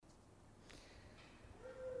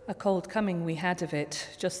A cold coming we had of it,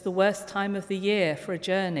 just the worst time of the year for a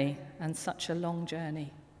journey, and such a long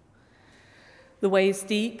journey. The ways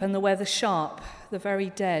deep and the weather sharp, the very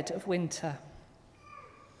dead of winter.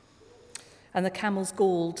 And the camels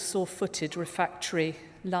galled, sore-footed, refractory,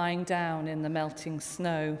 lying down in the melting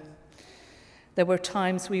snow. There were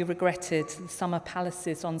times we regretted the summer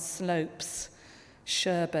palaces on slopes,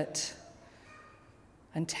 sherbet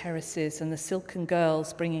and terraces, and the silken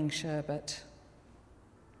girls bringing sherbet.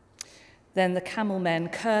 Then the camel men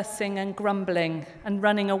cursing and grumbling and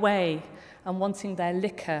running away and wanting their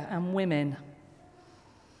liquor and women.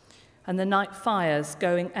 And the night fires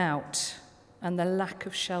going out and the lack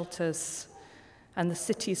of shelters and the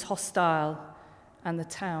cities hostile and the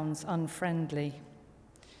towns unfriendly.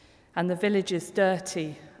 And the villages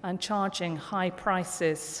dirty and charging high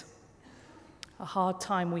prices. A hard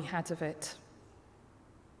time we had of it.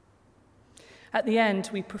 At the end,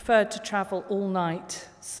 we preferred to travel all night,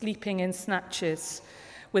 sleeping in snatches,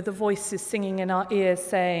 with the voices singing in our ears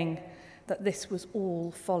saying that this was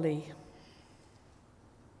all folly.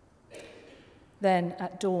 Then,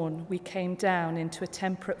 at dawn, we came down into a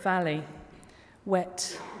temperate valley,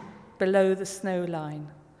 wet, below the snow line,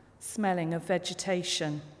 smelling of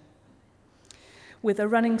vegetation, with a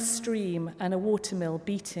running stream and a watermill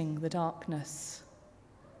beating the darkness,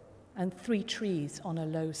 and 3 trees on a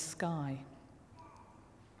low sky.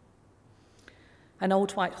 An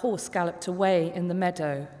old white horse galloped away in the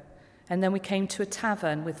meadow, and then we came to a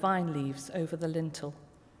tavern with vine leaves over the lintel.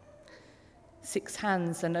 6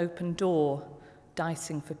 hands and open door,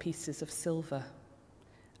 dicing for pieces of silver,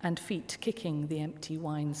 and feet kicking the empty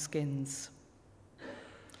wineskins.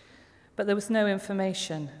 But there was no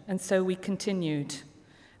information, and so we continued,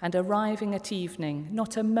 and arriving at evening,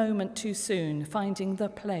 not a moment too soon, finding the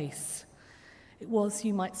place. It was,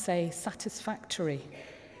 you might say, satisfactory.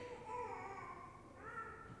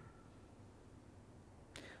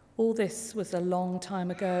 All this was a long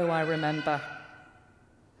time ago, I remember,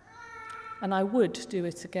 and I would do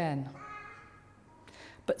it again.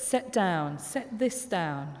 But set this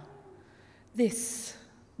down. This,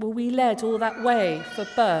 were we led all that way for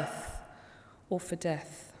birth or for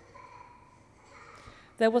death?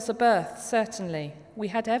 There was a birth, certainly. We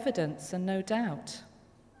had evidence and no doubt.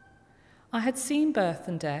 I had seen birth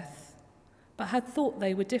and death, but had thought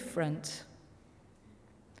they were different.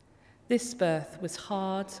 This birth was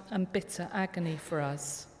hard and bitter agony for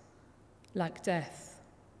us, like death,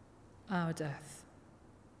 our death.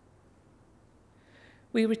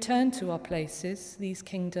 We returned to our places, these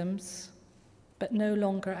kingdoms, but no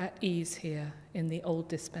longer at ease here in the old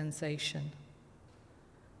dispensation,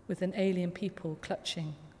 with an alien people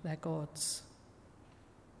clutching their gods.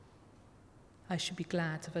 I should be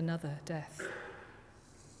glad of another death.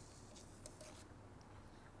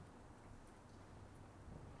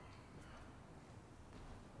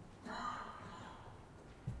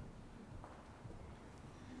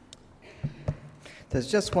 There's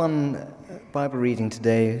just one Bible reading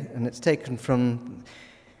today, and it's taken from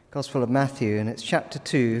Gospel of Matthew, and it's chapter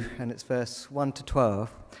 2, and it's verse 1 to 12,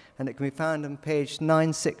 and it can be found on page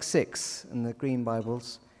 966 in the Green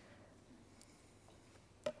Bibles.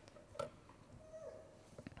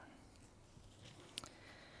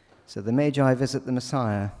 So the Magi visit the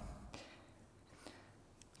Messiah.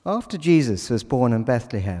 After Jesus was born in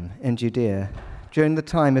Bethlehem in Judea, during the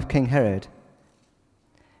time of King Herod,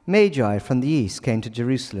 Magi from the east came to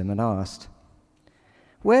Jerusalem and asked,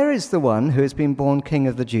 "Where is the one who has been born King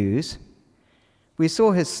of the Jews? We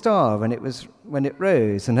saw his star when it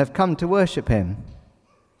rose and have come to worship him."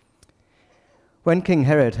 When King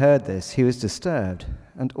Herod heard this, he was disturbed,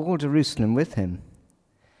 and all Jerusalem with him.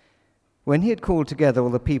 When he had called together all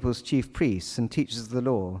the people's chief priests and teachers of the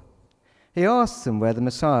law, he asked them where the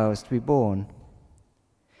Messiah was to be born.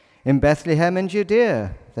 "In Bethlehem in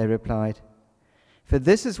Judea," they replied, "for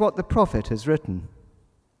this is what the prophet has written.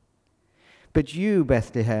 But you,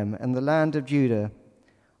 Bethlehem, and the land of Judah,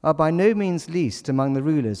 are by no means least among the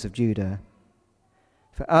rulers of Judah.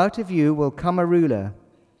 For out of you will come a ruler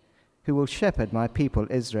who will shepherd my people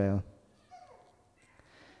Israel."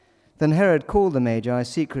 Then Herod called the Magi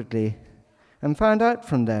secretly and found out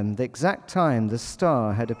from them the exact time the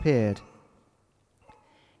star had appeared.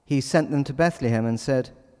 He sent them to Bethlehem and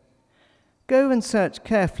said, "Go and search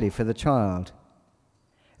carefully for the child.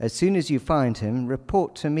 As soon as you find him,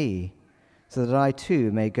 report to me, so that I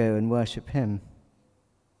too may go and worship him."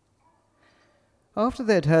 After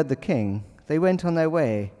they had heard the king, they went on their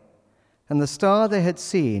way, and the star they had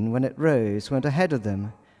seen when it rose went ahead of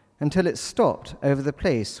them until it stopped over the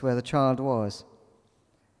place where the child was.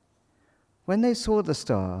 When they saw the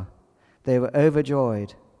star, they were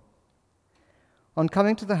overjoyed. On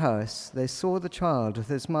coming to the house, they saw the child with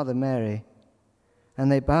his mother Mary,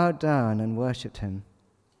 and they bowed down and worshipped him.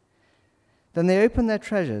 Then they opened their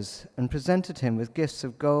treasures and presented him with gifts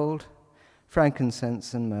of gold,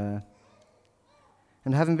 frankincense, and myrrh.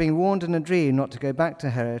 And having been warned in a dream not to go back to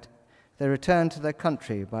Herod, they returned to their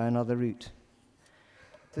country by another route.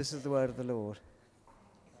 This is the word of the Lord.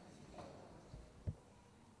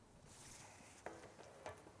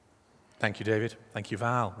 Thank you, David. Thank you,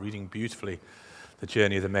 Val, reading beautifully The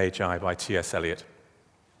Journey of the Magi by T.S. Eliot.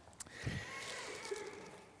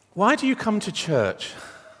 Why do you come to church?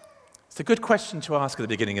 It's a good question to ask at the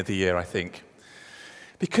beginning of the year, I think.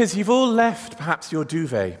 Because you've all left perhaps your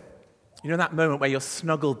duvet. You know that moment where you're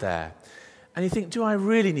snuggled there and you think, do I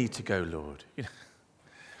really need to go, Lord?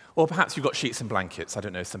 Or perhaps you've got sheets and blankets. I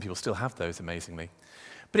don't know, some people still have those, amazingly.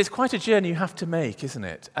 But it's quite a journey you have to make, isn't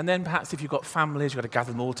it? And then perhaps if you've got families, you've got to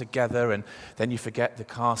gather them all together, and then you forget the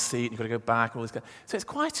car seat, and you've got to go back. And all this. So it's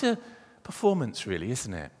quite a performance, really,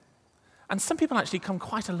 isn't it? And some people actually come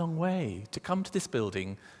quite a long way to come to this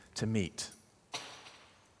building to meet.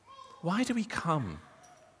 Why do we come?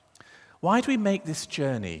 Why do we make this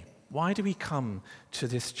journey? Why do we come to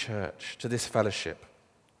this church, to this fellowship?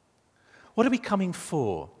 What are we coming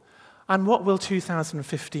for? And what will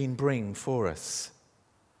 2015 bring for us?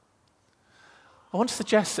 I want to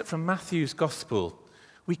suggest that from Matthew's Gospel,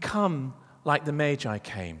 we come like the Magi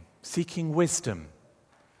came, seeking wisdom,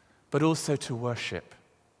 but also to worship.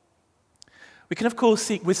 We can, of course,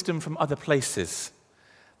 seek wisdom from other places.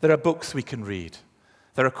 There are books we can read.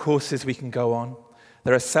 There are courses we can go on.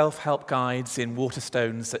 There are self-help guides in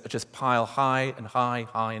Waterstones that just pile high and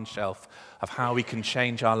high and shelf of how we can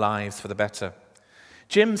change our lives for the better.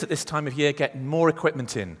 Gyms at this time of year get more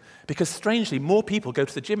equipment in because, strangely, more people go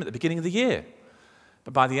to the gym at the beginning of the year.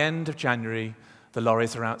 But by the end of January, the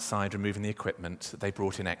lorries are outside removing the equipment that they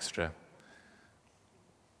brought in extra.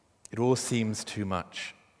 It all seems too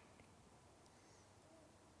much.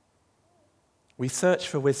 We search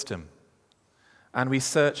for wisdom, and we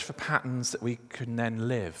search for patterns that we can then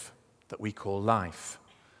live, that we call life.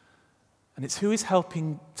 And it's who is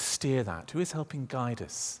helping steer that, who is helping guide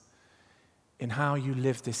us in how you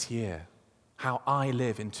live this year, how I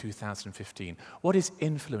live in 2015. What is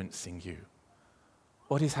influencing you?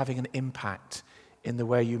 What is having an impact in the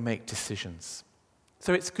way you make decisions?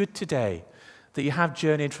 So it's good today that you have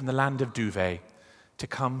journeyed from the land of Duvet to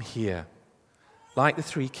come here. Like the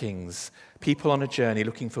three kings, people on a journey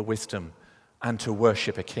looking for wisdom and to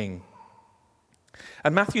worship a king.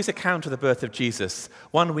 And Matthew's account of the birth of Jesus,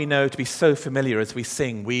 one we know to be so familiar as we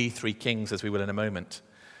sing, We Three Kings, as we will in a moment.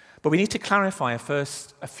 But we need to clarify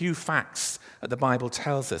first a few facts that the Bible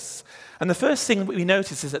tells us. And the first thing that we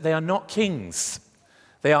notice is that they are not kings.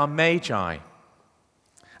 They are magi.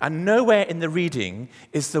 And nowhere in the reading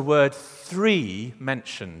is the word three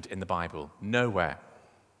mentioned in the Bible. Nowhere.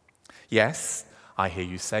 Yes, I hear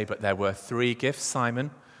you say, but there were three gifts,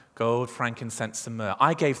 Simon: gold, frankincense, and myrrh.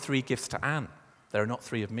 I gave 3 gifts to Anne. There are not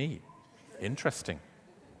 3 of me. Interesting.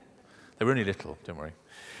 They were only little, don't worry.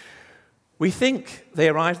 We think they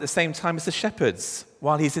arrived at the same time as the shepherds,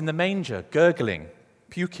 while he's in the manger, gurgling,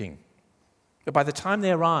 puking. But by the time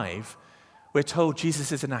they arrive, we're told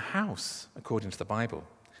Jesus is in a house, according to the Bible.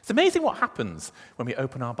 It's amazing what happens when we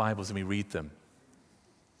open our Bibles and we read them.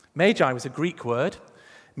 Magi was a Greek word,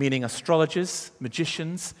 meaning astrologers,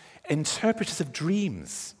 magicians, interpreters of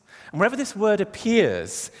dreams. And wherever this word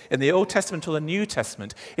appears in the Old Testament or the New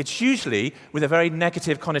Testament, it's usually with a very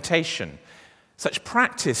negative connotation. Such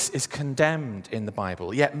practice is condemned in the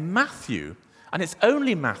Bible. Yet Matthew, and it's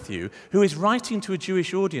only Matthew, who is writing to a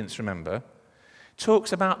Jewish audience, remember,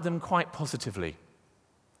 talks about them quite positively.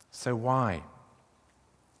 So why?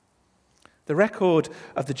 The record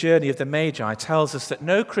of the journey of the Magi tells us that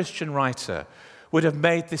no Christian writer would have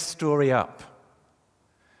made this story up,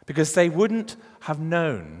 because they wouldn't have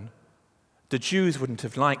known, the Jews wouldn't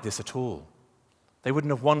have liked this at all. They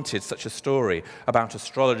wouldn't have wanted such a story about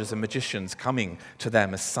astrologers and magicians coming to their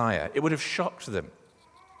Messiah. It would have shocked them.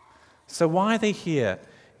 So why are they here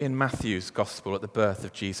in Matthew's Gospel at the birth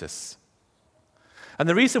of Jesus? And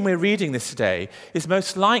the reason we're reading this today is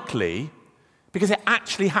most likely because it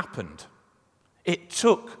actually happened. It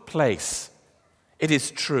took place. It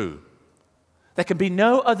is true. There can be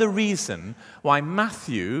no other reason why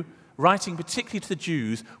Matthew, writing particularly to the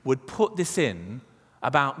Jews, would put this in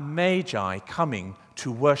about Magi coming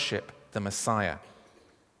to worship the Messiah.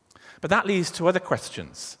 But that leads to other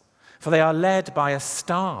questions, for they are led by a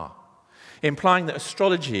star, implying that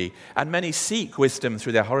astrology and many seek wisdom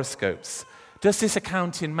through their horoscopes. Does this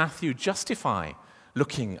account in Matthew justify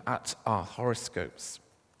looking at our horoscopes?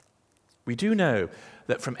 We do know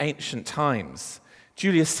that from ancient times,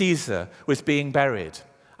 Julius Caesar was being buried.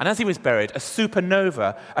 And as he was buried, a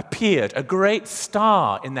supernova appeared, a great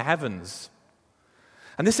star in the heavens.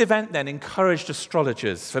 And this event then encouraged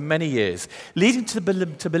astrologers for many years, leading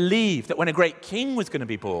to believe that when a great king was going to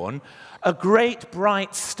be born, a great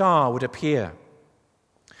bright star would appear.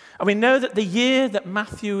 And we know that the year that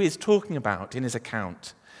Matthew is talking about in his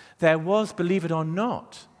account, there was, believe it or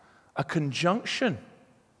not, a conjunction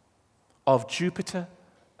of Jupiter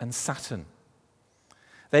and Saturn.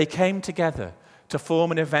 They came together to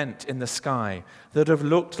form an event in the sky that would have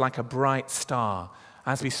looked like a bright star,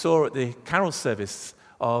 as we saw at the carol service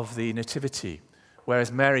of the Nativity,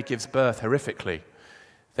 whereas Mary gives birth horrifically.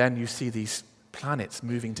 Then you see these planets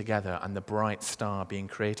moving together and the bright star being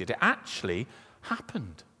created. It actually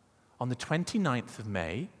happened on the 29th of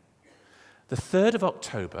May, the 3rd of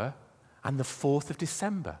October, and the 4th of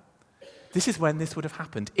December. This is when this would have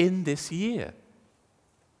happened in this year.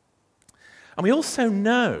 And we also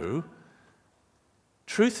know,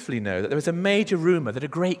 truthfully know, that there was a major rumor that a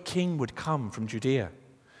great king would come from Judea.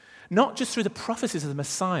 Not just through the prophecies of the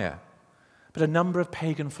Messiah, but a number of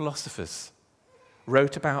pagan philosophers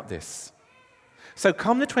wrote about this. So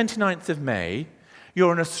come the 29th of May,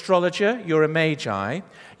 you're an astrologer, you're a magi,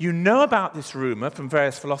 you know about this rumor from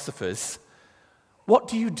various philosophers. What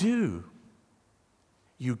do?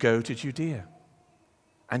 You go to Judea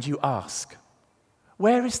and you ask,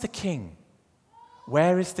 where is the king?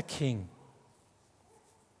 Where is the king?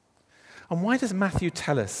 And why does Matthew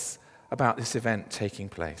tell us about this event taking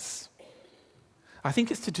place? I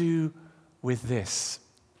think it's to do with this,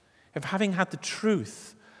 of having had the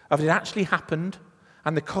truth of it actually happened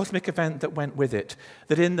and the cosmic event that went with it,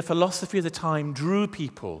 that in the philosophy of the time drew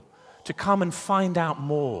people to come and find out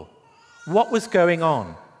more. What was going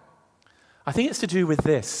on? I think it's to do with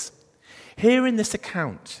this. Here in this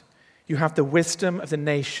account, you have the wisdom of the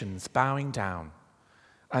nations bowing down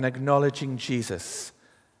and acknowledging Jesus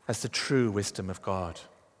as the true wisdom of God.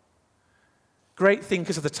 Great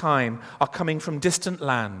thinkers of the time are coming from distant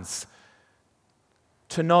lands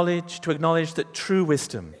to acknowledge that true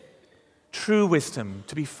wisdom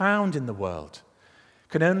to be found in the world,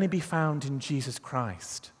 can only be found in Jesus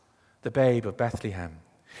Christ, the babe of Bethlehem.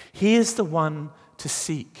 He is the one to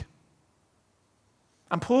seek.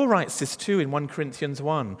 And Paul writes this too in 1 Corinthians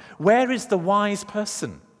 1. Where is the wise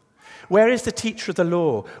person? Where is the teacher of the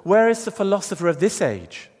law? Where is the philosopher of this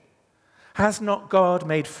age? Has not God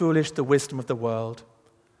made foolish the wisdom of the world?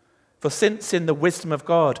 For since in the wisdom of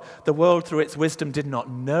God, the world through its wisdom did not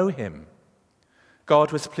know him,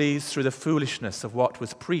 God was pleased through the foolishness of what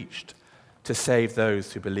was preached to save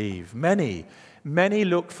those who believe. Many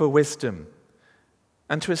look for wisdom.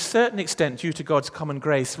 And to a certain extent, due to God's common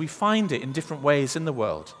grace, we find it in different ways in the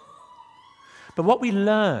world. But what we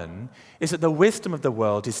learn is that the wisdom of the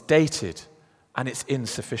world is dated and it's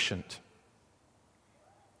insufficient.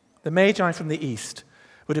 The Magi from the East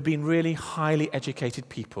would have been really highly educated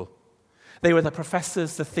people. They were the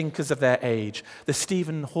professors, the thinkers of their age, the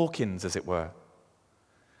Stephen Hawkins, as it were.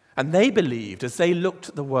 And they believed, as they looked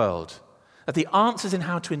at the world, that the answers in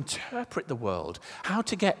how to interpret the world, how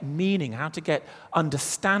to get meaning, how to get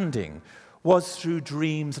understanding, was through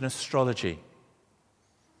dreams and astrology.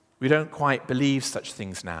 We don't quite believe such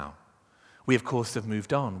things now. We, of course, have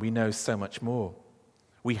moved on. We know so much more.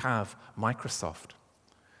 We have Microsoft.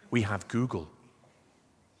 We have Google.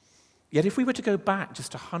 Yet if we were to go back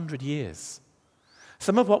just 100 years,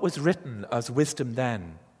 some of what was written as wisdom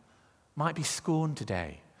then might be scorned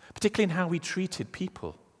today, particularly in how we treated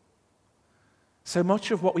people. So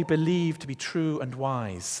much of what we believe to be true and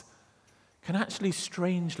wise can actually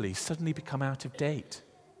strangely suddenly become out of date.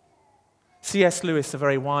 C.S. Lewis, a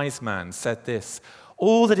very wise man, said this: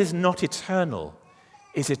 all that is not eternal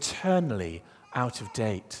is eternally out of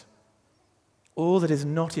date. All that is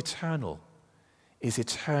not eternal is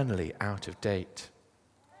eternally out of date.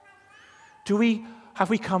 Have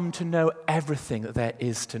we come to know everything that there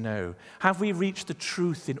is to know? Have we reached the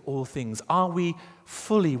truth in all things? Are we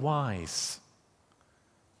fully wise?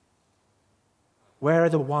 Where are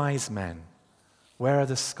the wise men? Where are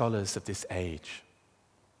the scholars of this age?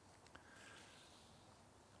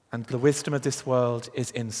 And the wisdom of this world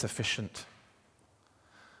is insufficient.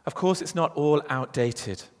 Of course, it's not all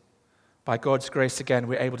outdated. By God's grace, again,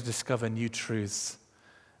 we're able to discover new truths.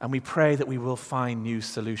 And we pray that we will find new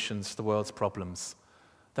solutions to the world's problems,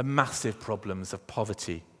 the massive problems of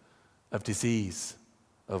poverty, of disease,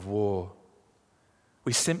 of war.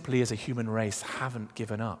 We simply, as a human race, haven't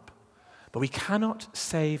given up. But we cannot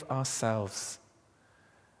save ourselves.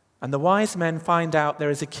 And the wise men find out there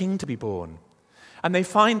is a king to be born. And they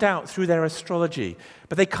find out through their astrology,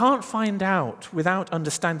 but they can't find out without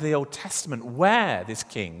understanding the Old Testament where this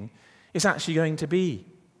king is actually going to be.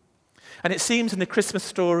 And it seems in the Christmas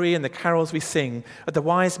story and the carols we sing that the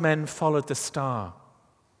wise men followed the star.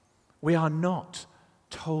 We are not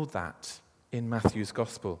told that in Matthew's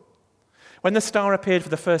Gospel. When the star appeared for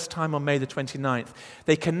the first time on May the 29th,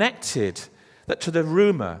 they connected that to the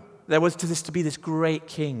rumor there was to be this great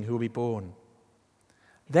king who will be born.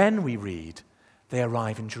 Then we read, they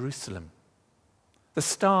arrive in Jerusalem. The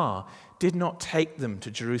star did not take them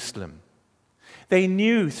to Jerusalem. They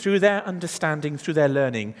knew through their understanding, through their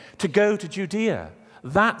learning, to go to Judea.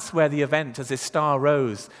 That's where the event as this star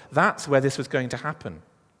rose, that's where this was going to happen.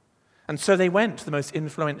 And so they went to the most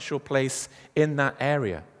influential place in that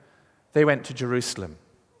area. They went to Jerusalem.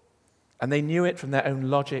 And they knew it from their own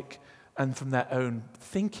logic and from their own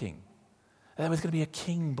thinking. There was going to be a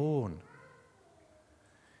king born.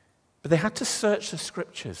 But they had to search the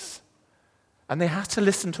scriptures. And they had to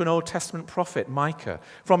listen to an Old Testament prophet, Micah.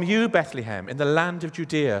 From you, Bethlehem, in the land of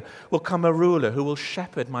Judea, will come a ruler who will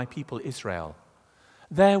shepherd my people Israel.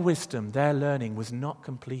 Their wisdom, their learning was not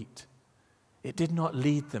complete. It did not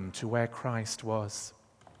lead them to where Christ was.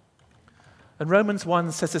 And Romans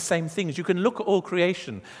 1 says the same thing. As you can look at all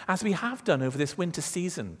creation, as we have done over this winter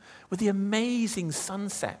season, with the amazing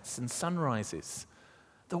sunsets and sunrises,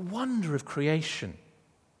 the wonder of creation.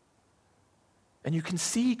 And you can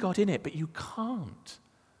see God in it, but you can't.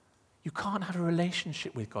 You can't have a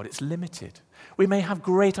relationship with God. It's limited. We may have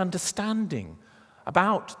great understanding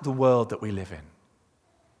about the world that we live in,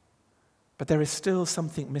 but there is still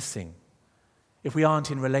something missing if we aren't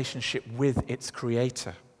in relationship with its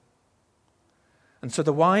creator. And so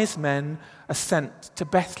the wise men are sent to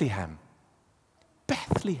Bethlehem.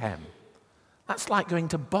 Bethlehem. That's like going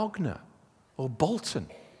to Bognor or Bolton.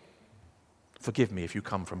 Forgive me if you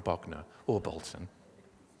come from Bognor or Bolton.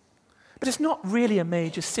 But it's not really a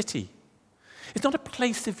major city. It's not a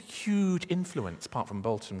place of huge influence, apart from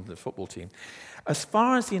Bolton, the football team. As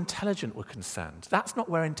far as the intelligent were concerned, that's not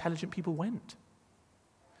where intelligent people went.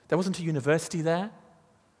 There wasn't a university there.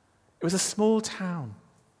 It was a small town.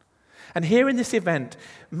 And here in this event,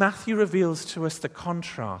 Matthew reveals to us the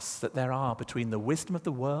contrasts that there are between the wisdom of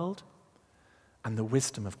the world and the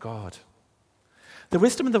wisdom of God. The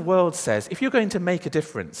wisdom of the world says, if you're going to make a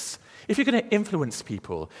difference, if you're going to influence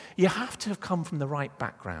people, you have to have come from the right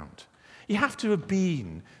background. You have to have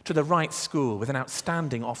been to the right school with an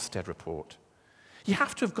outstanding Ofsted report. You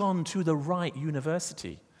have to have gone to the right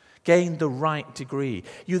university, gained the right degree.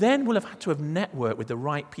 You then will have had to have networked with the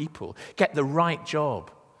right people, get the right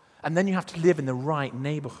job, and then you have to live in the right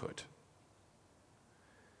neighborhood.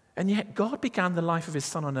 And yet God began the life of his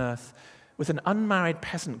son on earth with an unmarried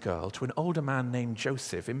peasant girl to an older man named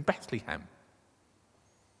Joseph in Bethlehem.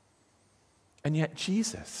 And yet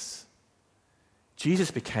Jesus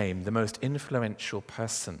became the most influential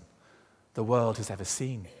person the world has ever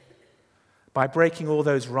seen by breaking all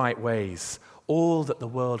those right ways, all that the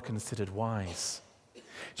world considered wise.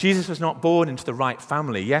 Jesus was not born into the right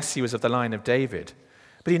family. Yes, he was of the line of David,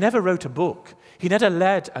 but he never wrote a book. He never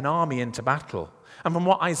led an army into battle. And from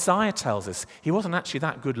what Isaiah tells us, he wasn't actually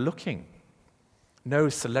that good looking. No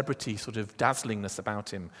celebrity sort of dazzlingness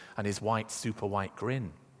about him and his white, super white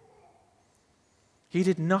grin. He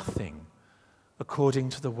did nothing according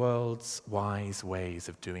to the world's wise ways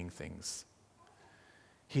of doing things.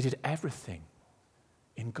 He did everything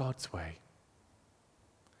in God's way.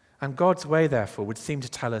 And God's way, therefore, would seem to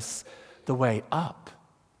tell us the way up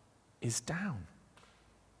is down.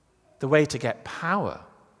 The way to get power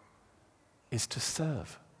is to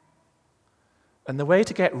serve. And the way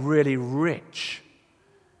to get really rich,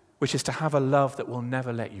 which is to have a love that will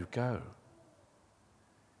never let you go,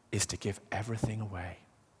 is to give everything away.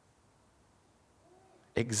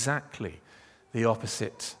 Exactly the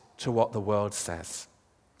opposite to what the world says.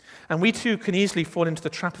 And we too can easily fall into the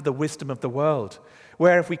trap of the wisdom of the world.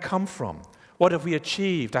 Where have we come from? What have we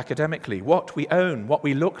achieved academically? What we own, what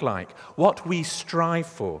we look like, what we strive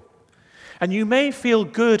for. And you may feel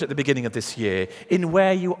good at the beginning of this year in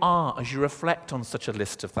where you are as you reflect on such a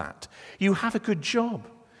list of that. You have a good job.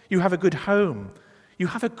 You have a good home. You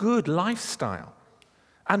have a good lifestyle.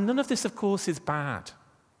 And none of this, of course, is bad.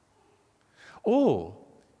 Or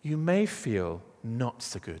you may feel not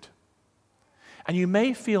so good. And you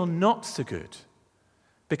may feel not so good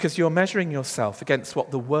because you're measuring yourself against what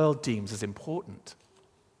the world deems as important.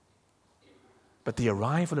 But the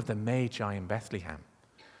arrival of the Magi in Bethlehem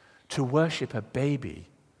to worship a baby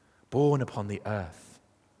born upon the earth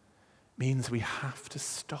means we have to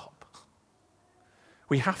stop.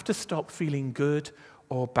 We have to stop feeling good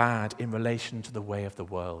or bad in relation to the way of the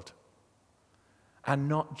world. and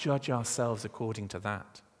not judge ourselves according to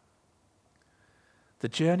that. The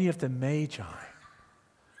journey of the Magi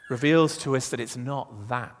reveals to us that it's not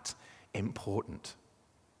that important.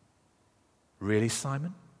 Really,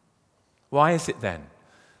 Simon? Why is it then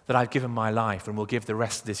that I've given my life and will give the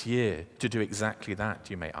rest of this year to do exactly that,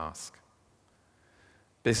 you may ask?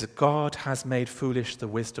 Because God has made foolish the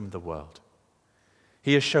wisdom of the world.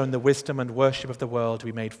 He has shown the wisdom and worship of the world to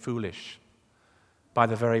be made foolish by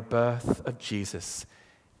the very birth of Jesus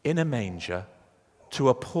in a manger to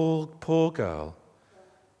a poor girl.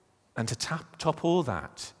 And to top all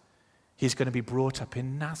that, he's going to be brought up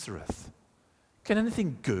in Nazareth. Can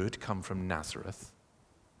anything good come from Nazareth?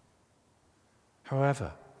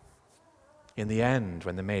 However, in the end,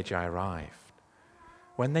 when the Magi arrived,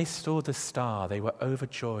 when they saw the star, they were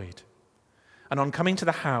overjoyed. And on coming to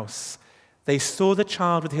the house, they saw the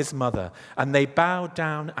child with his mother, and they bowed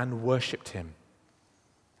down and worshipped him.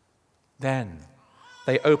 Then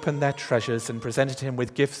they opened their treasures and presented him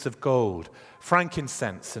with gifts of gold,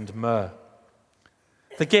 frankincense, and myrrh.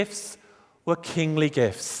 The gifts were kingly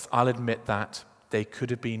gifts. I'll admit that. They could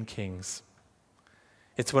have been kings.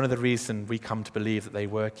 It's one of the reasons we come to believe that they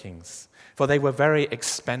were kings. For they were very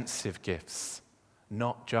expensive gifts,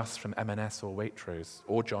 not just from M&S or Waitrose,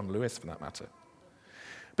 or John Lewis for that matter.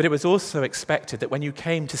 But it was also expected that when you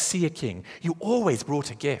came to see a king, you always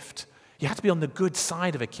brought a gift. You had to be on the good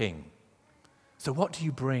side of a king. So what do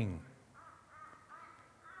you bring?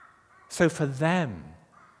 So for them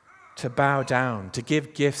to bow down, to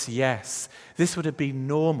give gifts, yes, this would have been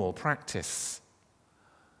normal practice.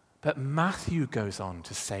 But Matthew goes on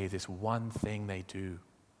to say this one thing they do.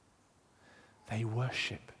 They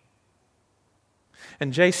worship.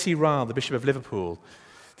 And J.C. Ryle, the Bishop of Liverpool,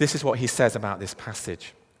 this is what he says about this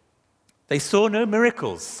passage. They saw no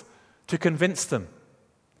miracles to convince them.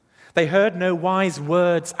 They heard no wise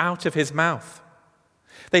words out of his mouth.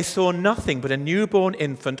 They saw nothing but a newborn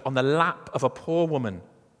infant on the lap of a poor woman.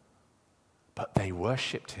 But they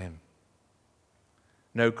worshipped him.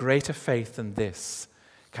 No greater faith than this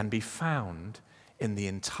can be found in the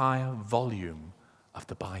entire volume of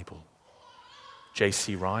the Bible.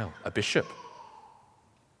 J.C. Ryle, a bishop.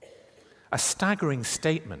 A staggering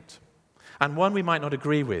statement, and one we might not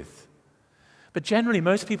agree with. But generally,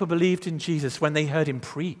 most people believed in Jesus when they heard him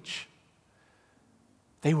preach.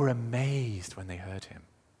 They were amazed when they heard him.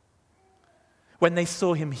 When they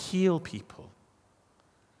saw him heal people,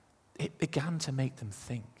 it began to make them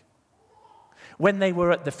think. When they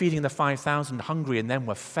were at the feeding of the 5,000 hungry and then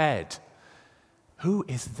were fed, who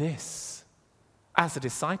is this? As the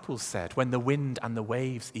disciples said, when the wind and the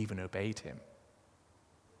waves even obeyed him.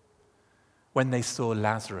 When they saw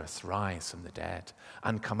Lazarus rise from the dead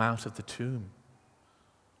and come out of the tomb.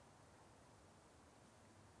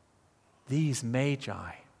 These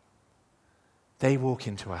Magi, they walk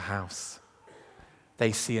into a house.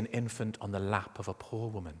 They see an infant on the lap of a poor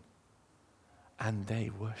woman, and they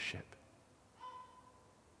worship.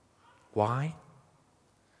 Why?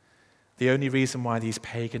 The only reason why these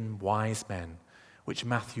pagan wise men, which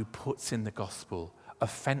Matthew puts in the gospel,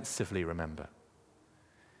 offensively, remember,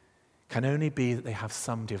 can only be that they have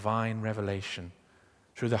some divine revelation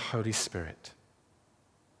through the Holy Spirit.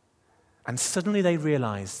 And suddenly they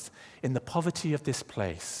realized in the poverty of this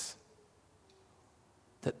place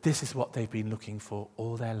that this is what they've been looking for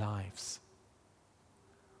all their lives.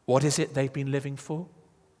 What is it they've been living for?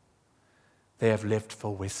 They have lived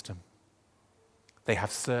for wisdom. They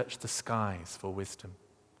have searched the skies for wisdom.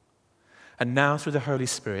 And now through the Holy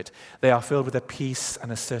Spirit, they are filled with a peace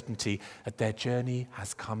and a certainty that their journey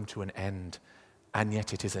has come to an end, and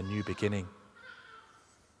yet it is a new beginning.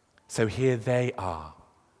 So here they are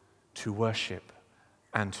to worship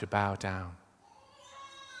and to bow down.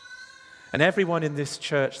 And everyone in this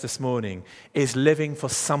church this morning is living for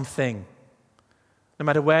something, no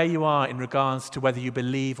matter where you are in regards to whether you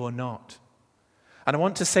believe or not. And I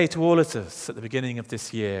want to say to all of us at the beginning of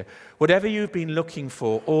this year, whatever you've been looking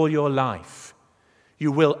for all your life,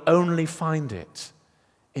 you will only find it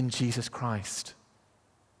in Jesus Christ.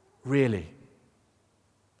 Really,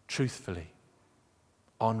 truthfully,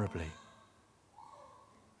 honorably.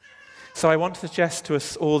 So I want to suggest to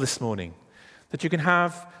us all this morning that you can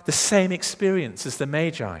have the same experience as the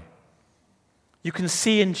Magi. You can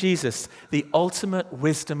see in Jesus the ultimate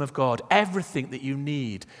wisdom of God, everything that you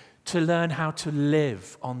need to learn how to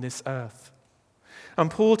live on this earth.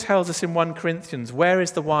 And Paul tells us in 1 Corinthians, where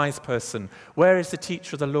is the wise person? Where is the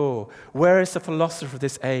teacher of the law? Where is the philosopher of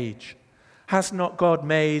this age? Has not God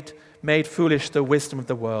made foolish the wisdom of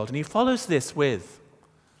the world? And he follows those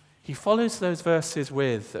verses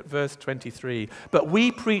with, at verse 23, but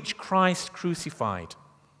we preach Christ crucified.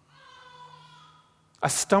 a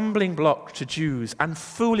stumbling block to Jews and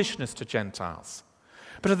foolishness to Gentiles.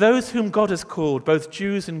 But to those whom God has called, both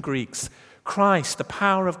Jews and Greeks, Christ, the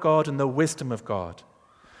power of God and the wisdom of God.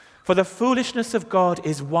 For the foolishness of God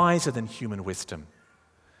is wiser than human wisdom,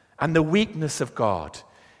 and the weakness of God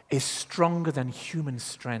is stronger than human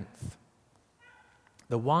strength.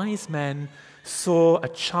 The wise men saw a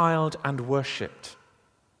child and worshipped.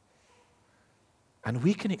 And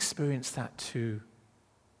we can experience that too.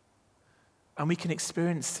 And we can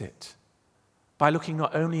experience it by looking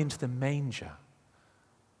not only into the manger,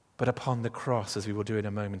 but upon the cross, as we will do in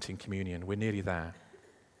a moment in communion. We're nearly there.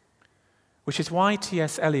 Which is why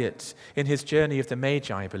T.S. Eliot, in his Journey of the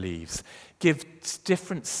Magi, believes, gives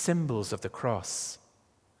different symbols of the cross.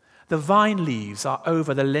 The vine leaves are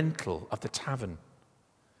over the lintel of the tavern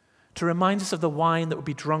to remind us of the wine that would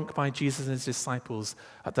be drunk by Jesus and his disciples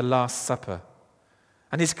at the Last Supper,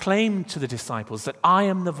 and his claim to the disciples that I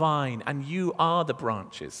am the vine and you are the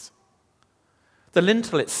branches. The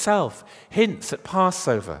lintel itself hints at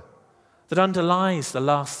Passover that underlies the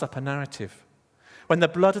Last Supper narrative, when the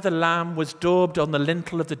blood of the lamb was daubed on the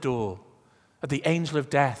lintel of the door, that the angel of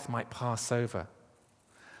death might pass over.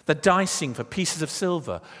 The dicing for pieces of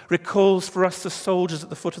silver recalls for us the soldiers at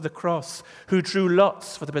the foot of the cross who drew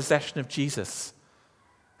lots for the possession of Jesus,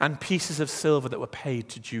 and pieces of silver that were paid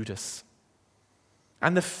to Judas.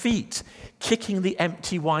 And the feet kicking the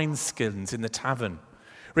empty wineskins in the tavern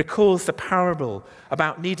recalls the parable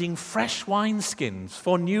about needing fresh wineskins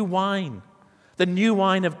for new wine, the new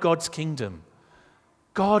wine of God's kingdom,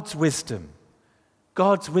 God's wisdom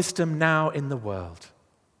now in the world.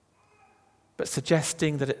 But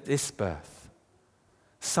suggesting that at this birth,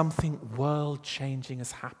 something world-changing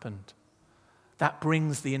has happened that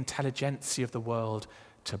brings the intelligentsia of the world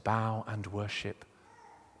to bow and worship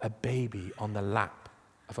a baby on the lap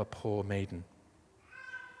of a poor maiden.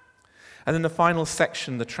 And in the final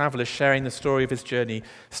section, the traveller sharing the story of his journey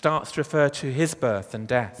starts to refer to his birth and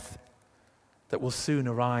death that will soon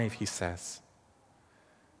arrive, he says.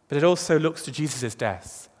 But it also looks to Jesus'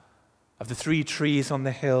 death, of the 3 trees on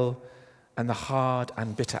the hill and the hard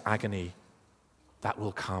and bitter agony that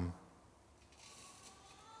will come.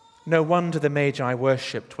 No wonder the Magi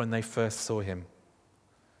worshipped when they first saw him.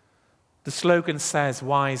 The slogan says,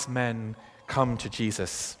 wise men come to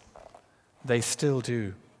Jesus. They still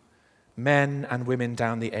do. Men and women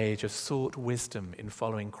down the age have sought wisdom in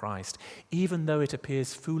following Christ, even though it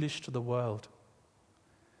appears foolish to the world.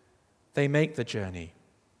 They make the journey.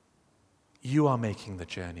 You are making the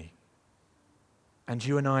journey. And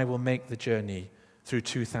you and I will make the journey through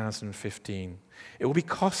 2015. It will be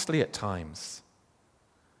costly at times.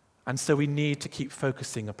 And so we need to keep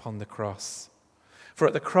focusing upon the cross. For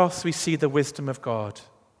at the cross we see the wisdom of God.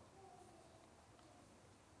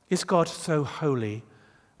 Is God so holy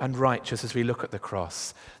and righteous as we look at the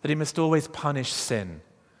cross that he must always punish sin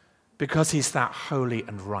because he's that holy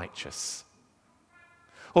and righteous?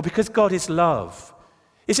 Or because God is love,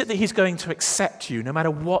 is it that he's going to accept you no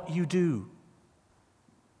matter what you do?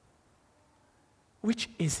 Which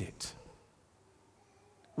is it?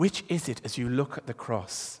 Which is it as you look at the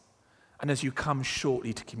cross and as you come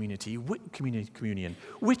shortly to communion?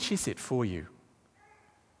 Which is it for you?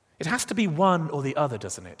 It has to be one or the other,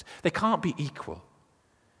 doesn't it? They can't be equal.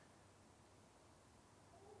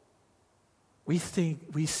 We see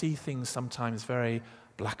things sometimes very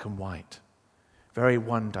black and white, very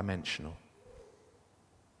one-dimensional.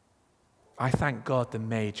 I thank God the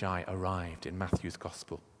Magi arrived in Matthew's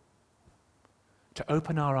Gospel to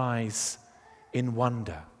open our eyes in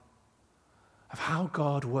wonder of how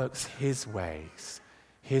God works his ways,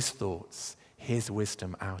 his thoughts, his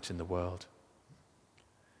wisdom out in the world.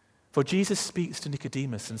 For Jesus speaks to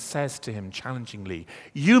Nicodemus and says to him challengingly,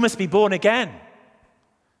 you must be born again.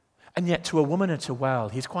 And yet to a woman at a well,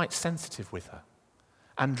 he's quite sensitive with her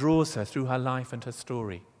and draws her through her life and her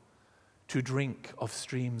story to drink of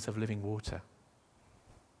streams of living water.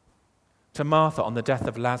 To Martha on the death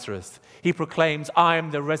of Lazarus, he proclaims, I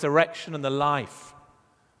am the resurrection and the life.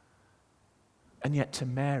 And yet to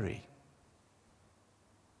Mary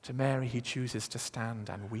he chooses to stand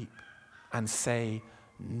and weep and say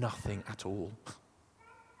nothing at all.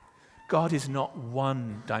 God is not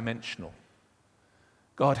one-dimensional.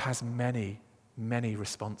 God has many, many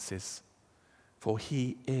responses, for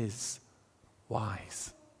he is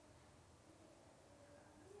wise.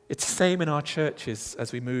 It's the same in our churches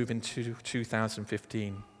as we move into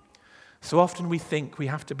 2015. So often we think we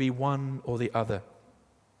have to be one or the other.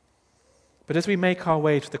 But as we make our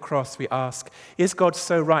way to the cross, we ask, is God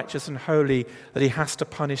so righteous and holy that he has to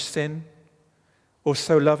punish sin? Or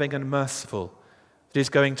so loving and merciful that he's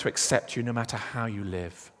going to accept you no matter how you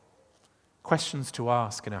live? questions to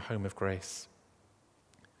ask in a home of grace.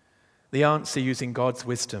 The answer using God's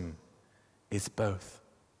wisdom is both,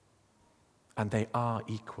 and they are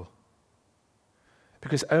equal.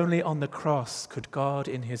 Because only on the cross could God,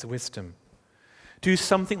 in his wisdom, do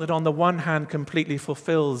something that on the one hand completely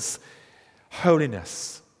fulfills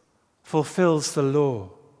holiness, fulfills the law,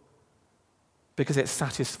 because it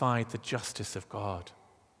satisfied the justice of God,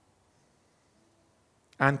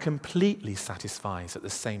 and completely satisfies at the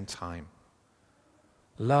same time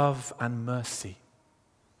love and mercy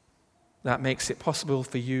that makes it possible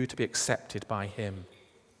for you to be accepted by him.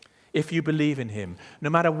 If you believe in him,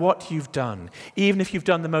 no matter what you've done, even if you've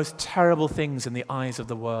done the most terrible things in the eyes of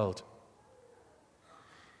the world,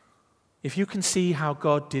 if you can see how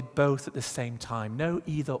God did both at the same time, no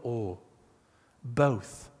either or,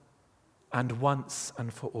 both, and once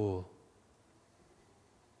and for all,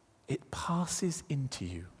 it passes into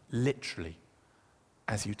you, literally,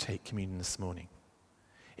 as you take communion this morning.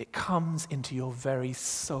 It comes into your very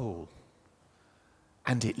soul,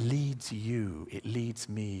 and it leads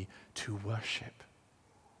me to worship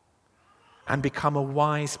and become a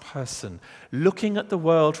wise person, looking at the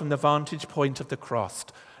world from the vantage point of the cross,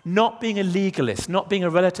 not being a legalist, not being a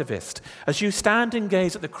relativist. As you stand and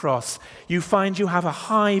gaze at the cross, you find you have a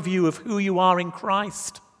high view of who you are in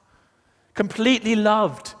Christ, completely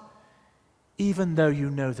loved, even though you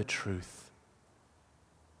know the truth,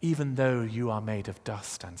 even though you are made of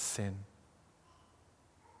dust and sin.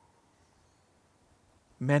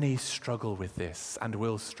 Many struggle with this and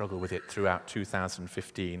will struggle with it throughout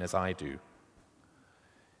 2015, as I do.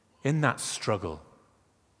 In that struggle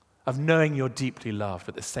of knowing you're deeply loved,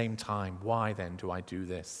 but at the same time, why then do I do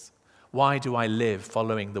this? Why do I live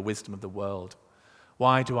following the wisdom of the world?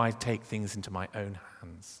 Why do I take things into my own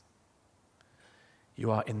hands?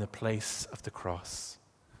 You are in the place of the cross.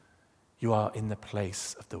 You are in the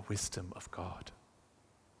place of the wisdom of God.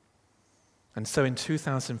 And so in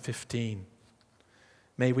 2015,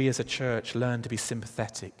 may we as a church learn to be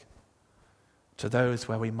sympathetic to those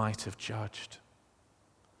where we might have judged,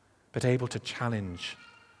 but able to challenge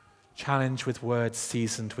with words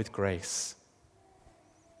seasoned with grace.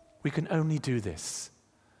 We can only do this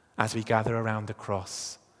as we gather around the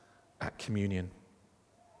cross at communion.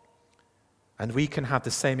 And we can have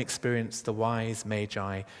the same experience the wise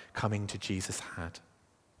magi coming to Jesus had.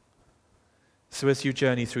 So as you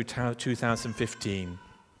journey through 2015,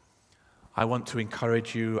 I want to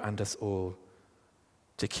encourage you and us all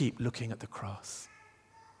to keep looking at the cross.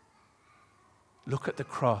 Look at the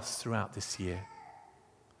cross throughout this year.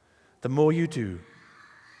 The more you do,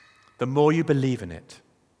 the more you believe in it,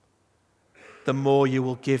 the more you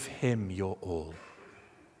will give him your all.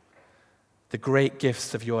 The great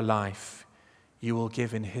gifts of your life you will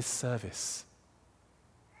give in his service.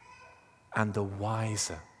 And the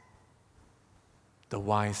wiser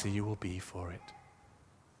you will be for it.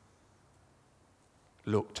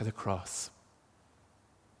 Look to the cross,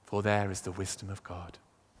 for there is the wisdom of God.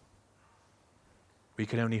 We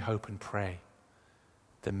can only hope and pray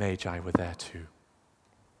the Magi were there too.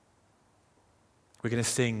 We're going to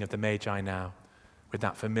sing of the Magi now with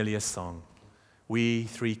that familiar song, "We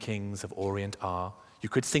three kings of Orient are." You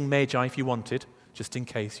could sing Magi if you wanted, just in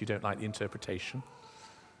case you don't like the interpretation.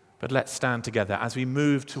 But let's stand together as we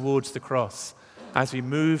move towards the cross, as we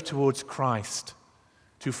move towards Christ,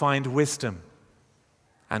 to find wisdom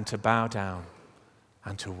and to bow down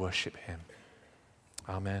and to worship him.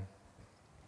 Amen.